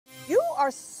are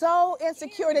so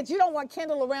insecure that you don't want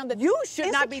Kendall around. That You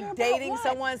should not be insecure about dating what?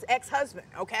 someone's ex-husband,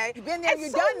 okay? You've been there, And you've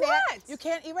so done that. what? You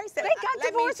can't erase that. They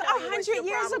got divorced 100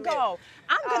 years ago.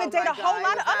 I'm going to date a whole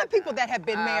lot of other people that have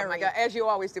been married. Oh my God, as you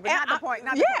always do, but not the point.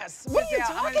 Not yes. The point. What are you Gizelle,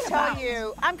 talking I'm about? tell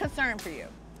you, I'm concerned for you.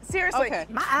 Seriously, Okay.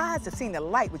 my eyes have seen the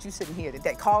light with you sitting here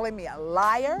today, calling me a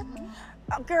liar.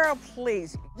 Oh, girl,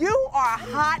 please. You are a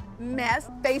hot mess.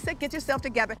 Face it, get yourself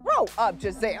together. Grow up,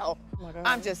 Gizelle. Oh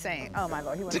I'm just saying. Oh my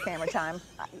Lord, he went to camera time.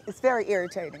 It's very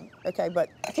irritating. Okay, but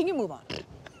can you move on?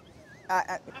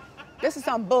 This is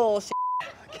some bullshit.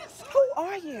 Who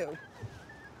are you?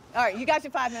 All right, you got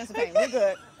your 5 minutes of fame. You're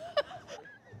good.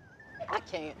 I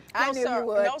can't. I knew you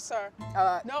would. No, sir.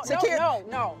 No,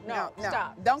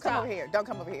 stop. Don't come over here. Don't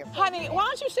come over here. Honey, why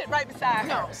don't you sit right beside her?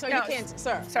 No, sir, you can't.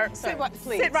 Sir,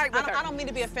 please. Sit right with her. I don't mean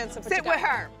to be offensive, but Sit with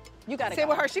her. You gotta Sit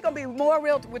with her. She's gonna be more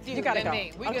real with you. You gotta than go.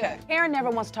 me. We Okay. good. Karen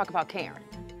never wants to talk about Karen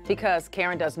because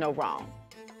Karen does no wrong.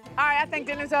 All right, I think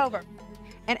dinner's over.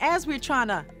 And as we're trying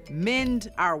to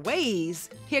mend our ways,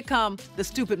 here come the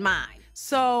stupid Mime.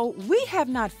 So we have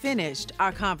not finished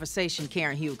our conversation,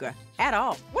 Karen Huger, at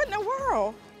all. What in the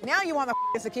world? Now you want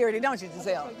the security, don't you,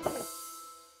 Gizelle?